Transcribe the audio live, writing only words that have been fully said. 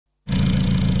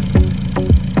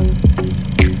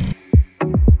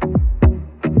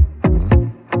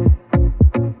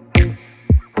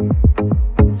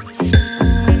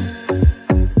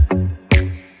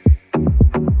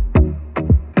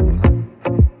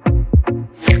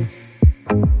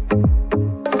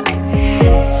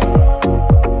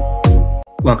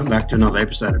Welcome back to another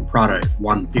episode of Prado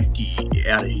 150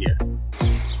 out of here.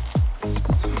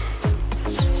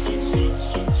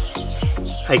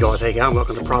 Hey guys, how you going?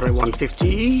 Welcome to Prado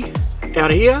 150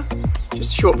 out of here.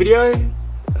 Just a short video.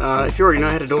 If you already know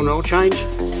how to do an oil change,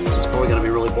 it's probably going to be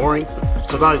really boring. But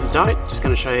for those that don't, just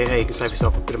going to show you how you can save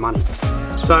yourself a bit of money.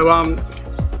 So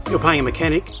you're paying a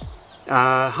mechanic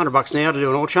 $100 an hour to do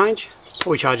an oil change.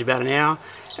 Probably charge about an hour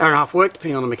and a half work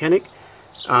depending on the mechanic.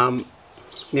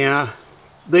 Now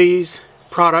these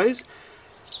Prados,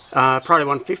 Prado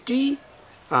 150,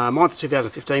 mine's a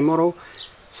 2015 model,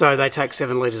 so they take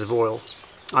 7 litres of oil.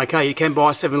 Okay, you can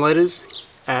buy 7 litres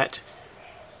at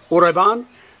Autobarn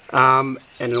and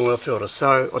an oil filter.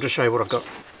 So I'll just show you what I've got.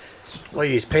 I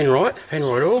use Penrite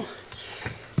oil,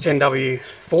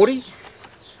 10W40,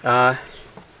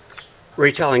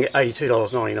 retailing at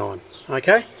 $82.99.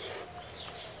 Okay.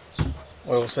 I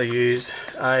also use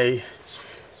a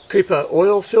Cooper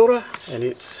oil filter, and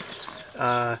it's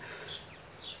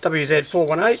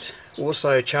WZ418,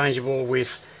 also changeable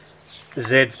with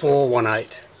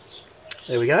Z418.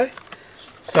 There we go.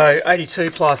 So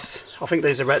 82 plus, I think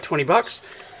these are about 20 bucks,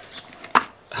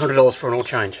 $100 for an oil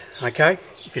change. Okay,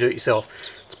 if you do it yourself,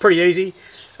 it's pretty easy.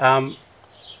 I'm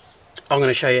going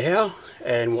to show you how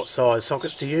and what size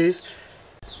sockets to use.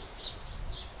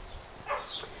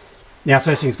 Now,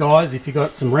 first things guys, if you've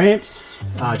got some ramps,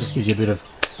 just gives you a bit of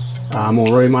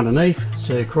more room underneath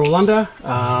to crawl under.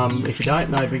 If you don't,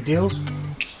 no big deal.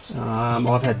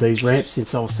 I've had these ramps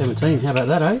since I was 17. How about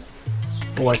that, eh?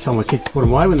 Always tell my kids to put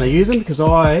them away when they use them, because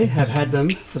I have had them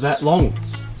for that long.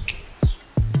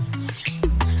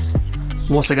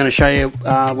 I'm also going to show you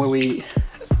where we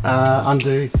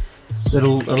undo a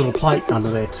little plate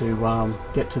under there to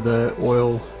get to the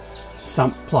oil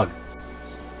sump plug.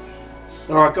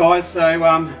 Alright guys,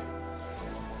 so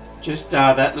just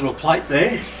that little plate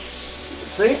there,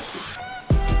 see it?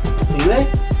 In there.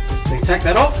 So you take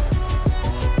that off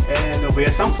and there'll be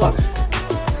a sump plug.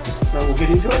 So we'll get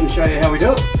into it and show you how we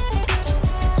do it.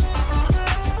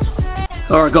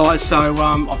 Alright guys, so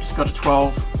I've just got a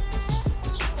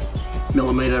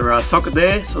 12mm socket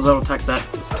there, so that'll take that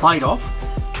plate off,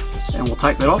 and we'll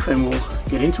take that off and we'll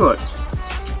get into it.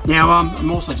 Now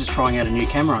I'm also just trying out a new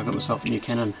camera. I got myself a new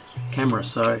Canon camera,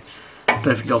 so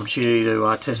perfect opportunity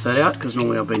to test that out, because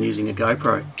normally I've been using a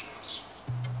GoPro.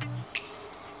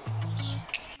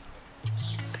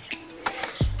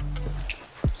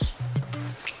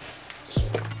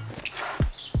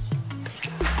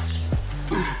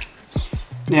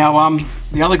 Now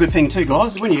the other good thing too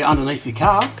guys, is when you're underneath your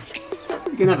car,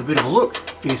 you can have a bit of a look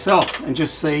for yourself and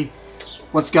just see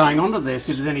what's going on to there,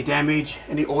 see if there's any damage,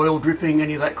 any oil dripping,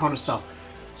 any of that kind of stuff.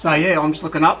 So yeah, I'm just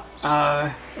looking up,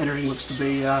 and everything looks to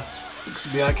be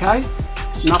okay.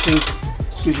 Nothing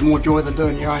gives you more joy than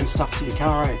doing your own stuff to your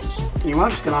car, eh? Anyway, I'm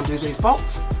just going to undo these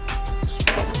bolts.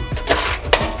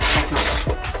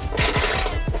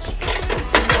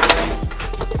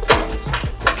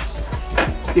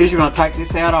 Usually when I take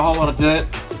this out, a whole lot of dirt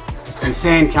and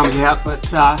sand comes out,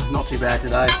 but not too bad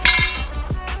today.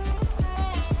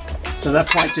 So that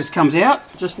plate just comes out,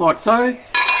 just like so,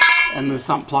 and the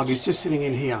sump plug is just sitting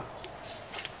in here.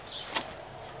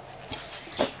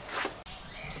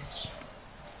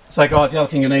 So guys, the other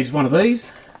thing you need is one of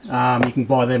these. You can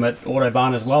buy them at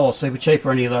Autobarn as well, or Super Cheap,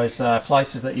 or any of those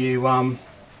places that you...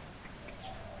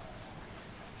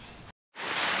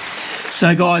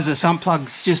 So guys, the sump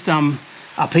plug's just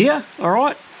up here,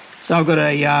 alright? So I've got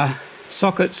a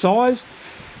socket size,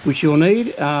 which you'll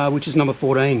need, which is number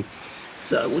 14.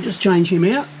 So we'll just change him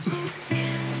out.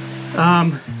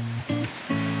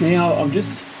 Now I'm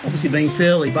just obviously being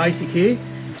fairly basic here.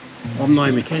 I'm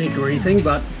no mechanic or anything,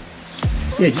 but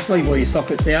yeah, just leave all your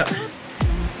sockets out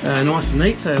nice and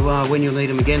neat, so when you'll need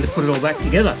them again to put it all back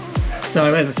together.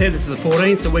 So as I said, this is a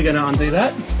 14, so we're going to undo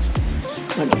that.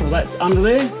 Make sure that's under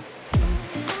there.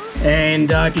 And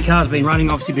if your car's been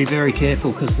running, obviously be very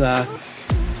careful, because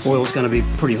oil's going to be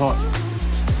pretty hot.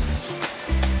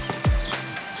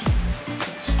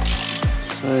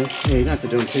 So yeah, you don't have to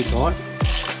do them too tight.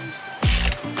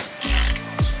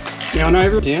 Now I know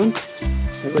everyone's down,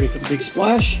 so ready for the big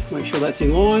splash. Make sure that's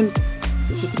in line. So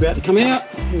it's just about to come out.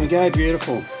 Here we go,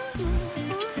 beautiful.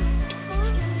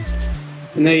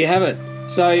 And there you have it.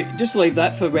 So just leave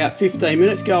that for about 15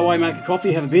 minutes. Go away, make a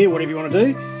coffee, have a beer, whatever you want to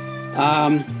do.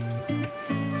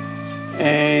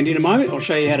 And in a moment I'll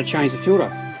show you how to change the filter.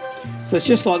 So it's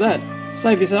just like that.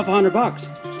 Save yourself $100.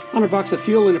 $100 of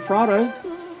fuel in a Prado.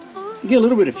 You get a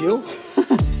little bit of fuel.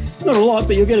 Not a lot,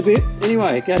 but you'll get a bit.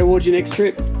 Anyway, go towards your next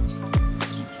trip.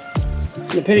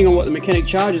 Depending on what the mechanic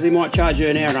charges, he might charge you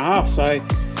an hour and a half. So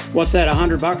what's that,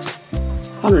 $100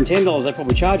 $110 they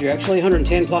probably charge you actually,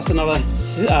 110 plus another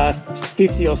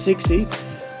 50 or 60,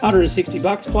 160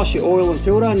 bucks plus your oil and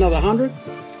filter, another 100.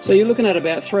 So you're looking at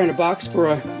about 300 bucks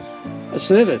for a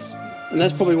service. And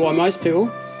that's probably why most people,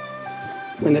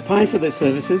 when they're paying for their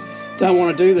services, don't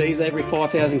want to do these every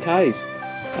 5,000 Ks.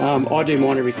 I do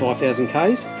mine every 5,000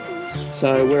 Ks.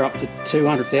 So we're up to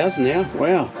 200,000 now.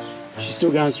 Wow, she's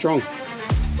still going strong.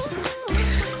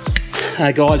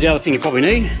 Guys, the other thing you probably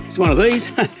need is one of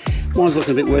these. Mine's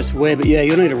looking a bit worse for wear, but yeah,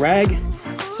 you'll need a rag.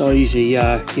 So I usually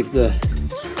give the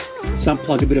sump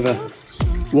plug a bit of a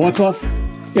wipe off.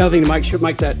 The other thing to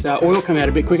make that oil come out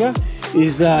a bit quicker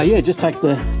is, yeah, just take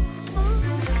the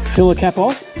filler cap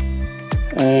off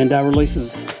and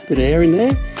releases a bit of air in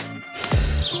there.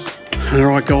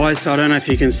 Alright guys, so I don't know if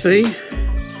you can see,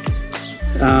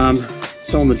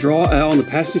 so on the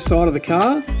passenger side of the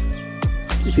car,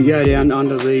 if you go down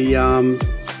under the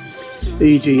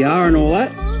EGR and all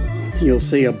that, you'll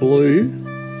see a blue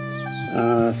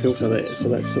filter there, so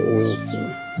that's the oil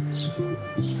filter.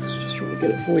 Just trying to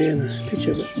get it for you in the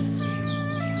picture, but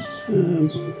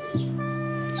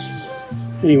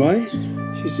anyway,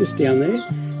 she's just down there.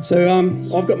 So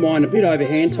I've got mine a bit over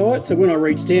hand tight, so when I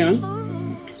reach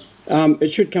down,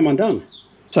 it should come undone.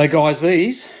 So guys,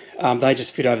 these, they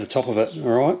just fit over the top of it,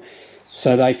 all right?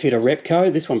 So they fit a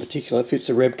Repco. This one in particular fits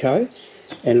a Repco,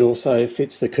 and it also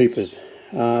fits the Coopers,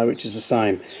 which is the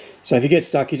same. So if you get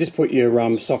stuck, you just put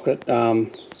your socket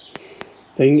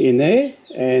thing in there,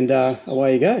 and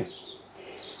away you go.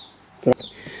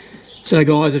 So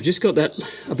guys, I've just got that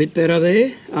a bit better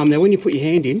there. Now when you put your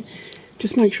hand in,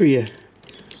 just make sure you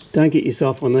don't get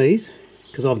yourself on these,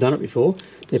 because I've done it before.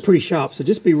 They're pretty sharp, so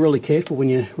just be really careful when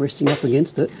you're resting up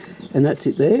against it. And that's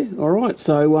it there. All right,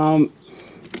 so I'm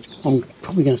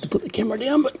probably going to have to put the camera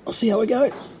down, but I'll see how we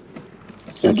go.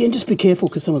 Again, just be careful,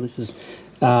 because some of this is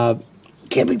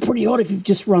can be pretty hot if you've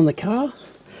just run the car.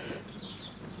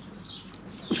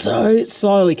 So it's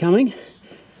slowly coming.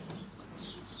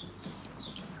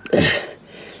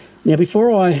 Now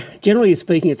generally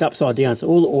speaking, it's upside down, so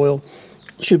all the oil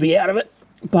should be out of it.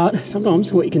 But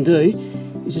sometimes what you can do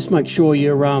is just make sure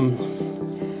your what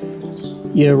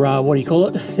do you call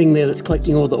it, thing there that's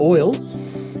collecting all the oil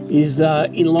is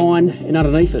in line and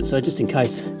underneath it, so just in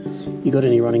case you got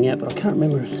any running out. But I can't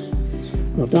remember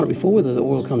when I've done it before whether the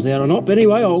oil comes out or not, but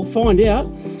anyway, I'll find out.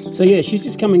 So yeah, she's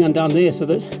just coming undone there, so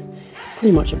that's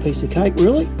pretty much a piece of cake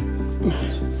really.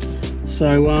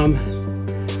 So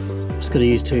just got to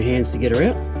use two hands to get her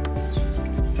out.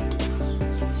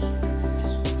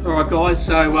 Alright guys,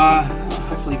 so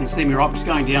hopefully you can see me right. I'm just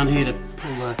going down here to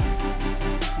pull them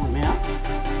out.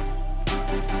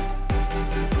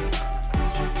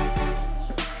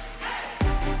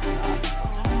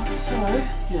 So,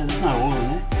 yeah, there's no oil in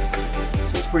there.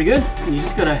 So it's pretty good. And you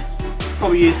just got to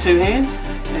probably use two hands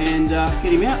and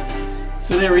get him out.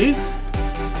 So there he is,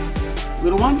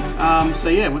 little one. So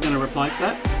yeah, we're going to replace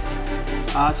that.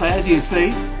 So as you can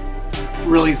see,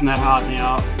 really isn't that hard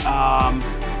now.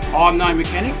 I'm no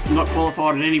mechanic, I'm not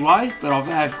qualified in any way, but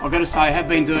I've got to say I have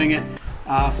been doing it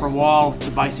for a while,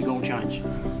 the basic oil change.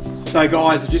 So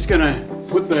guys, I'm just going to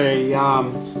put the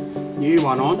new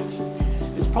one on.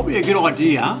 It's probably a good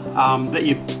idea that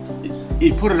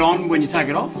you put it on when you take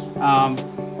it off,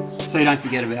 so you don't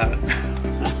forget about it.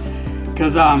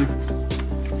 Because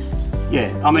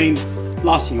yeah, I mean,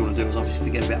 last thing you want to do is obviously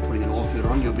forget about putting an oil filter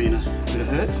on. You'll be in a bit of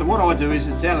hurt. So what I do is,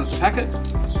 it's out of its packet.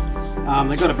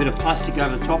 They've got a bit of plastic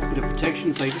over the top, a bit of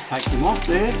protection, so you just take them off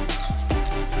there.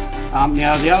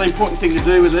 Now the other important thing to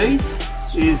do with these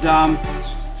is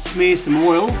smear some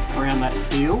oil around that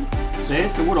seal there.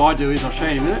 So what I do is, I'll show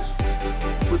you in a minute,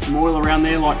 put some oil around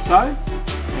there like so,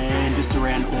 and just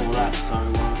around all of that. So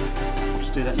I'll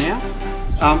just do that now.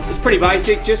 It's pretty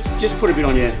basic, just put a bit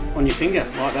on your finger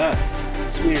like that.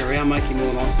 Smear around, make it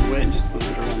more nice and wet, and just a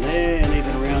little bit around there, and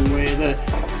even around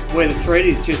where the thread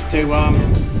is, just to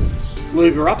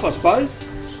lube her up, I suppose.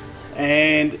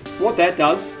 And what that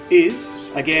does is,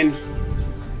 again,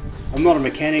 I'm not a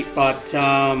mechanic, but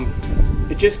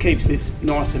it just keeps this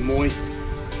nice and moist,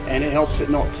 and it helps it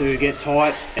not to get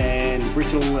tight and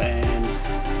brittle, and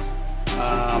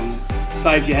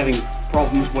saves you having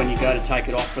problems when you go to take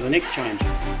it off for the next change.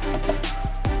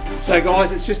 So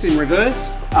guys, it's just in reverse.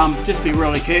 Just be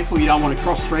really careful, you don't want to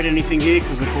cross thread anything here,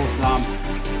 because of course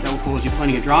that will cause you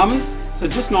plenty of dramas. So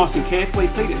just nice and carefully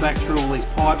feed it back through all these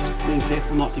pipes, being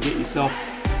careful not to get yourself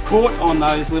caught on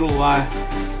those little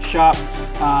sharp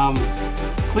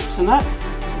clips and that.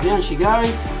 So down she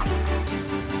goes,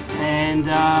 and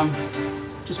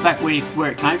just back where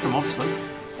it came from, obviously,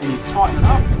 and you tighten it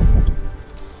up.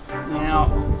 Now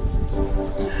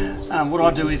what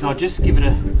I do is I just give it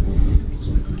a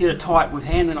get it tight with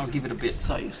hand, then I'll give it a bit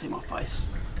so you see my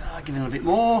face. Give it a bit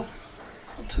more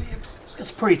until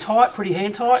it's pretty tight, pretty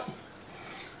hand tight.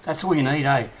 That's all you need,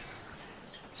 eh?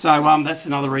 So that's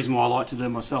another reason why I like to do it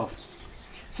myself.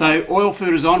 So oil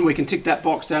filter's on, we can tick that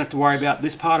box, don't have to worry about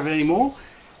this part of it anymore.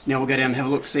 Now we'll go down and have a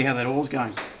look, see how that oil's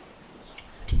going.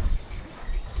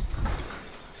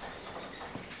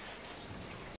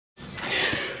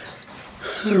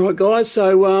 Alright guys,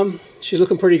 so she's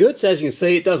looking pretty good. So as you can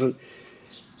see, it doesn't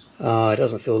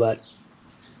feel that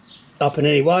up in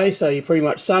any way, so you're pretty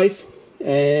much safe.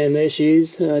 And there she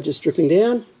is, just dripping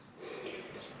down.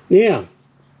 Now,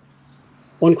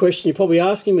 one question you're probably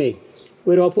asking me,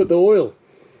 where do I put the oil?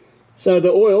 So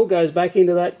the oil goes back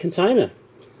into that container.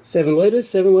 7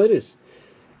 litres.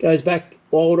 Goes back,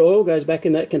 old oil goes back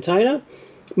in that container.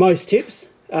 Most tips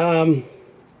have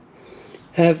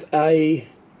a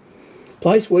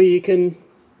place where you can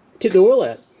tip the oil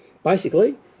out,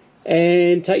 basically,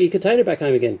 and take your container back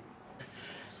home again.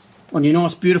 On your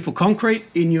nice beautiful concrete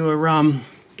in your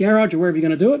garage or wherever you're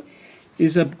going to do it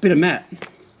is a bit of mat,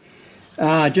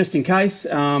 just in case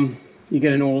you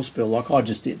get an oil spill like I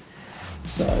just did.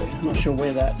 So I'm not sure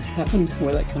where that happened,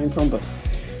 where that came from, but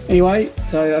anyway,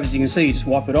 so as you can see, you just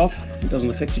wipe it off. It doesn't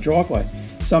affect your driveway.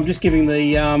 So I'm just giving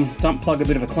the sump plug a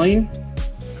bit of a clean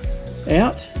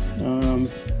out.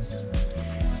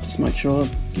 Just make sure,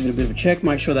 give it a bit of a check,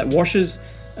 make sure that washes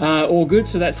all good.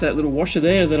 So that's that little washer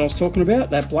there that I was talking about,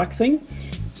 that black thing.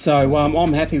 So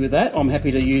I'm happy with that. I'm happy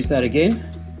to use that again.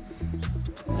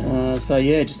 So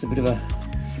yeah, just a bit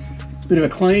of a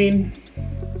clean.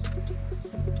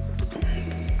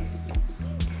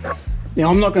 Now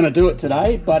I'm not going to do it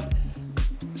today, but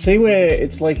see where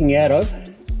it's leaking out of.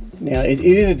 Now it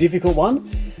is a difficult one,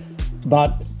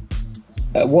 but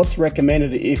what's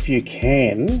recommended if you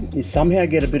can is somehow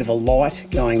get a bit of a light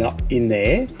going up in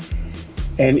there,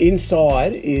 and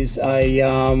inside is a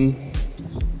I'm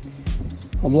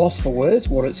lost for words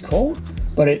what it's called,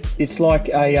 but it's like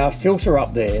a filter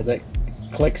up there that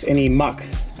collects any muck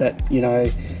that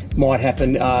might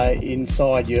happen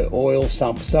inside your oil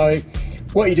sump. So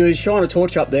what you do is shine a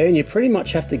torch up there, and you pretty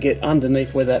much have to get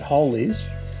underneath where that hole is.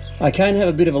 Okay, and have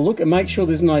a bit of a look and make sure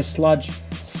there's no sludge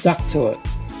stuck to it.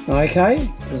 Okay,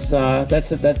 because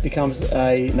that becomes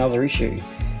another issue,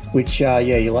 which yeah,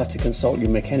 you'll have to consult your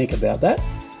mechanic about that.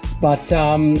 But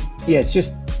yeah, it's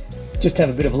just have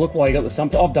a bit of a look while you got the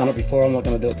sump. I've done it before, I'm not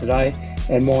going to do it today,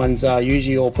 and mine's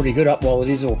usually all pretty good up. While it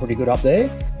is all pretty good up there,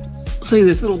 see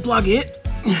this little plug here,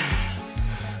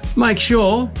 make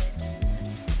sure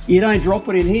you don't drop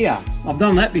it in here. I've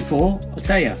done that before, I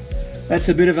tell you. That's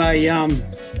a bit of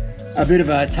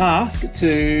a task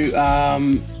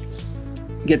to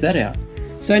get that out.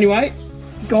 So anyway,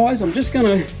 guys, I'm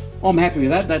happy with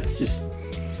that. That's just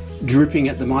dripping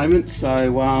at the moment. So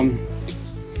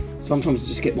sometimes I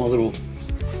just get my little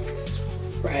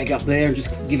rag up there and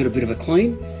just give it a bit of a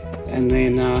clean, and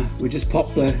then we just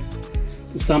pop the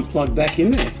sump plug back in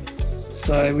there.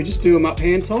 So we just do them up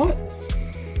hand tight.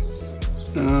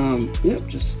 Yep,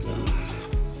 just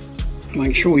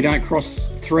make sure we don't cross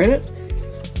thread it,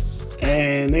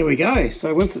 and there we go.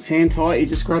 So once it's hand tight, you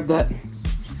just grab that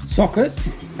socket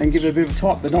and give it a bit of a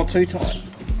tight, but not too tight.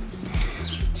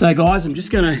 So guys, I'm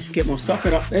just going to get my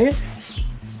socket up there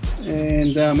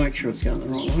and make sure it's going the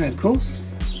right way, of course.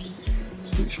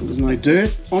 Make sure there's no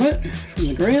dirt on it from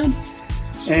the ground,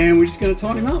 and we're just going to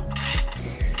tighten him up.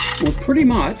 We're pretty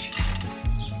much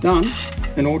done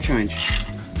an oil change.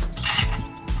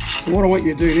 So what I want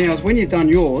you to do now is, when you've done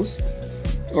yours,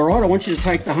 alright, I want you to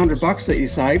take the $100 that you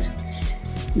saved,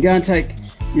 and go and take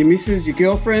your missus, your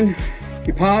girlfriend,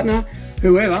 your partner,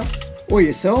 whoever, or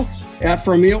yourself out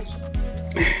for a meal,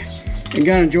 and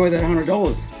go and enjoy that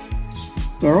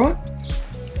 $100. Alright?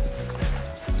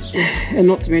 And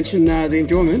not to mention the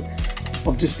enjoyment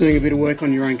of just doing a bit of work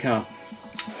on your own car.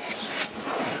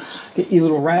 Get your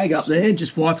little rag up there,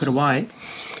 just wipe it away.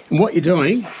 And what you're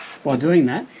doing by doing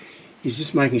that is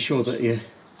just making sure that your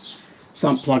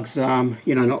sump plug's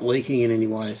not leaking in any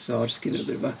way. So I'll just give it a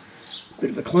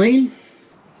bit of a clean.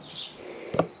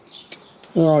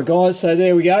 Alright guys, so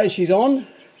there we go, she's on,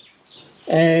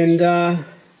 and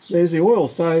there's the oil.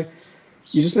 So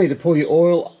you just need to pull your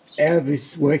oil out of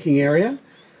this working area,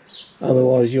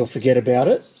 otherwise you'll forget about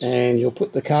it and you'll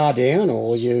put the car down,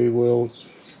 or you will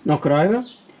knock it over.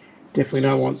 Definitely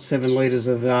don't want 7 litres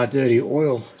of dirty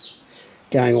oil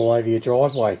going all over your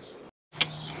driveway.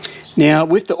 Now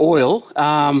with the oil,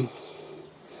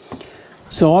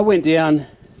 so I went down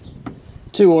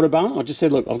to Autobarn. I just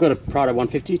said, look, I've got a Prado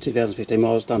 150, 2015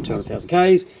 miles, done 200,000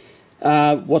 Ks.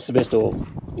 What's the best oil?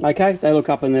 Okay, they look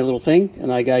up in their little thing and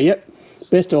they go, yep,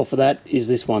 Best oil for that is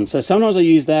this one. So sometimes I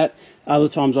use that, other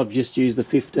times I've just used the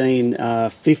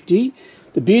 1550.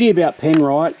 The beauty about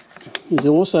Penrite is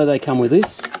also they come with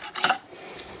this,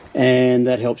 and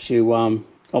that helps you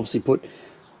obviously put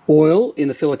oil in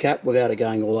the filler cap without it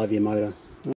going all over your motor.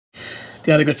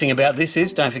 The other good thing about this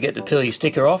is don't forget to peel your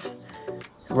sticker off.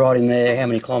 Right in there how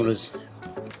many kilometres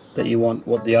that you want,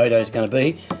 what the odo is going to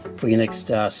be for your next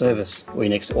service or your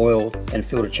next oil and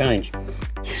filter change.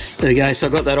 There we go, so I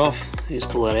got that off. You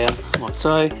just pull that out like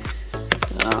so.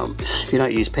 If you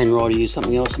don't use Penrite, you use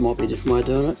something else, it might be a different way of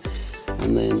doing it.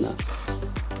 And then,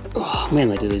 oh man,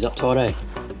 they do these uptight, eh?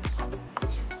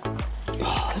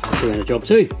 Oh, that's a two-handed job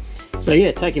too. So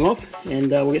yeah, take him off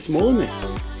and we'll get some oil in there.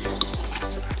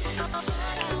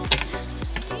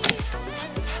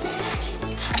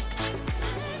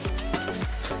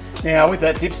 Now with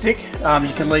that dipstick,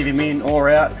 you can leave him in or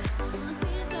out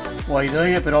while you're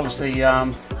doing it, but obviously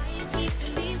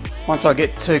once I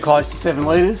get too close to 7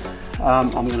 litres, I'm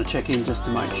going to check in just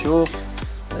to make sure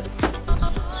that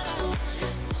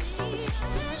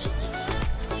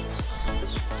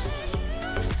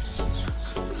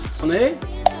on there,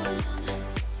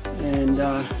 and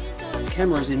the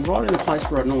camera's in right in the place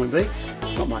where I'd normally be.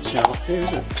 Not much up there,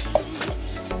 is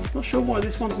it? Not sure why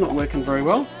this one's not working very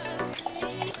well.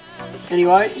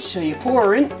 Anyway, so you pour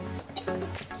her in.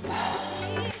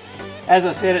 As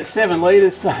I said, it's 7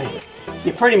 litres, so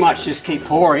you pretty much just keep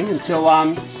pouring until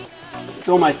it's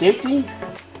almost empty.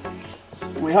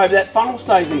 We hope that funnel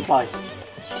stays in place.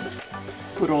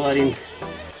 Put all that in,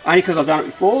 only because I've done it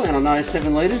before and I know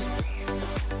 7 litres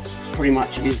pretty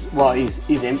much is, well,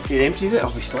 is empty. It empties it,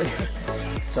 obviously.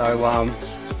 So,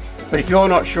 but if you're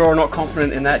not sure or not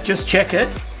confident in that, just check it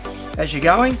as you're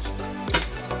going.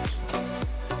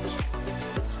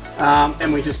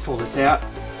 And we just pull this out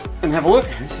and have a look.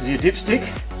 This is your dipstick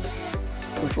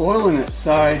with oil in it,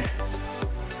 so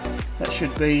that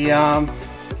should be right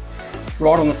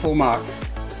on the full mark.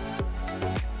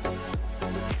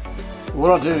 So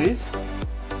what I'll do is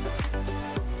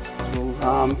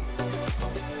we'll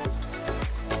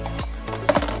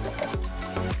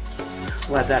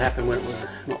let that happen when it was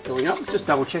not filling up. Just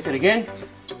double check it again.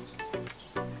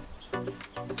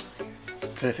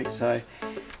 Perfect. So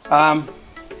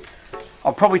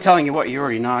I'm probably telling you what you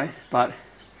already know, but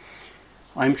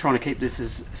I'm trying to keep this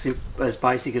as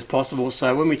basic as possible.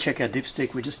 So when we check our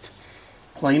dipstick, we just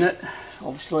clean it,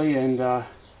 obviously, and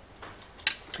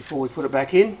before we put it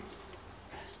back in.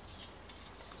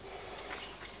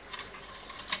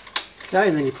 Okay,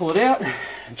 and then you pull it out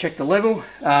and check the level.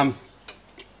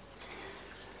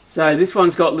 So this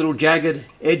one's got little jagged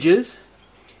edges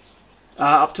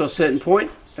up to a certain point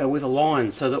with a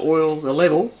line. So the oil, the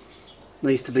level,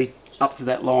 needs to be up to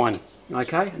that line,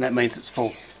 okay? And that means it's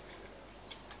full.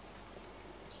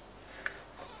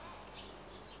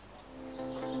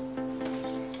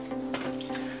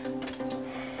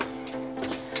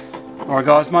 Alright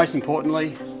guys, most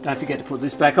importantly, don't forget to put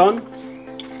this back on.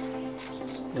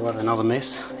 You'll have another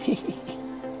mess.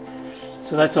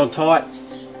 So that's on tight.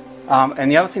 And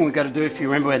the other thing we've got to do, if you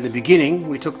remember in the beginning,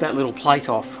 we took that little plate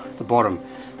off the bottom.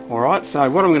 Alright, so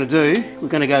what I'm going to do, we're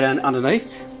going to go down underneath,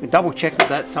 we double check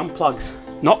that some plug's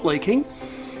not leaking,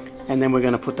 and then we're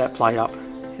going to put that plate up,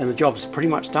 and the job's pretty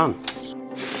much done.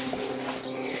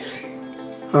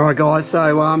 Alright guys,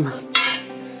 so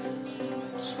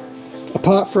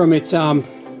apart from it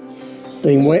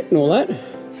being wet and all that,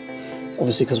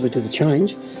 obviously because we did the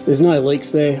change, there's no leaks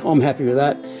there. I'm happy with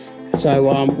that. So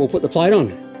we'll put the plate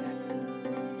on.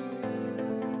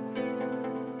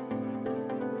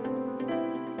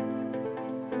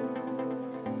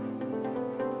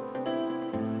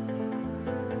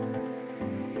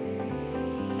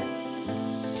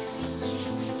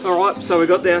 Alright, so we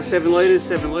got our 7 litres,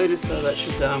 so that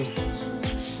should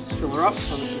fill her up.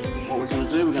 So this is what we're going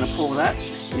to do. We're going to pour that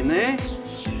in there,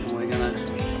 and we're going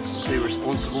to be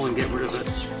responsible and get rid of it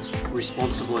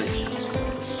responsibly.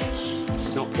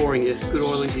 Not pouring your good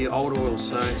oil into your old oil,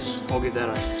 so I'll give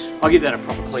that a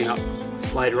proper clean up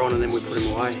later on, and then we put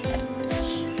them away.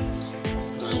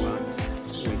 So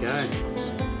here we go.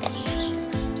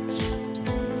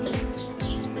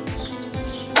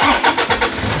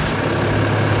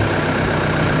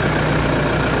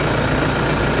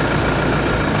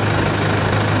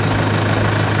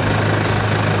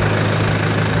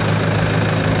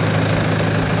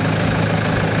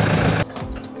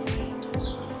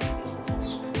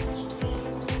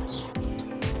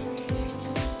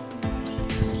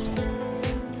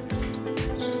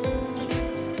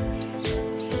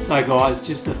 So guys,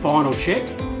 just the final check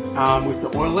with the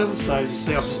oil level. So as you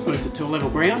see, I've just moved it to a level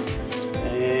ground,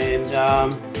 and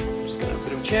just going to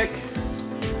put a check.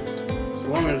 So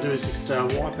what I'm going to do is just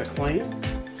wipe it clean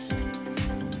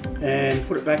and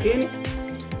put it back in.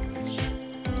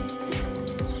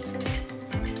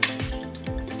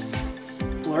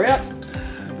 Pull her out,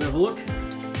 have a bit of a look.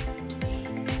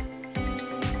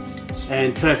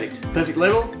 And perfect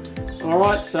level.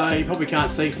 Alright, so you probably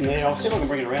can't see from there. I'll see if I can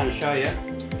bring it around and show you.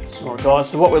 Alright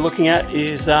guys, so what we're looking at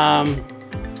is, hopefully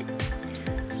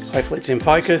it's in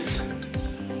focus,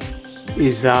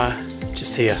 is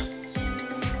just here.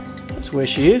 That's where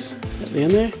she is, at the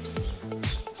end there.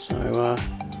 So,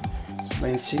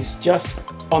 means she's just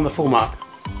on the full mark.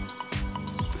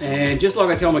 And just like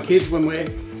I tell my kids when we're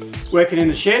working in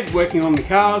the shed, working on the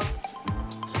cars,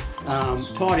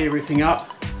 tidy everything up,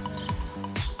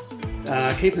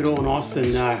 keep it all nice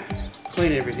and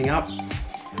clean everything up,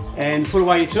 and put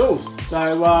away your tools.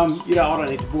 So you know, I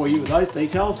don't need to bore you with those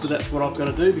details, but that's what I've got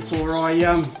to do before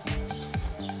I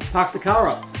park the car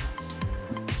up.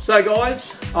 So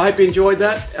guys, I hope you enjoyed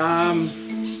that. I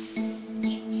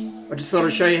just thought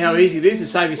I'd show you how easy it is to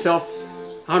save yourself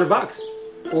 $100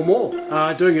 or more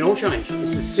doing an oil change.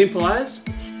 It's as simple as,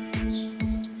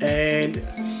 and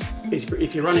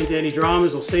if you run into any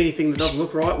dramas or see anything that doesn't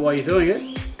look right while you're doing it,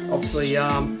 obviously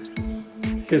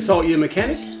consult your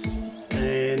mechanic,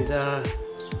 and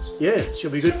yeah,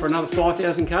 she'll be good for another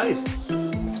 5,000 Ks.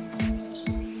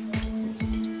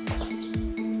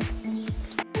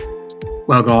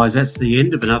 Well guys, that's the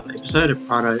end of another episode of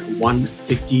Prado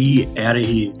 150 out of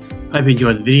here. Hope you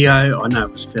enjoyed the video. I know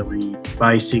it was fairly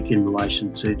basic in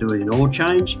relation to doing an oil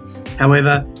change.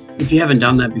 However, if you haven't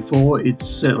done that before, it's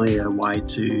certainly a way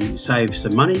to save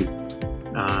some money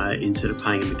instead of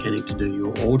paying a mechanic to do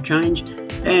your oil change.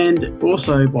 And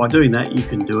also by doing that, you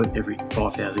can do it every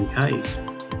 5,000 Ks.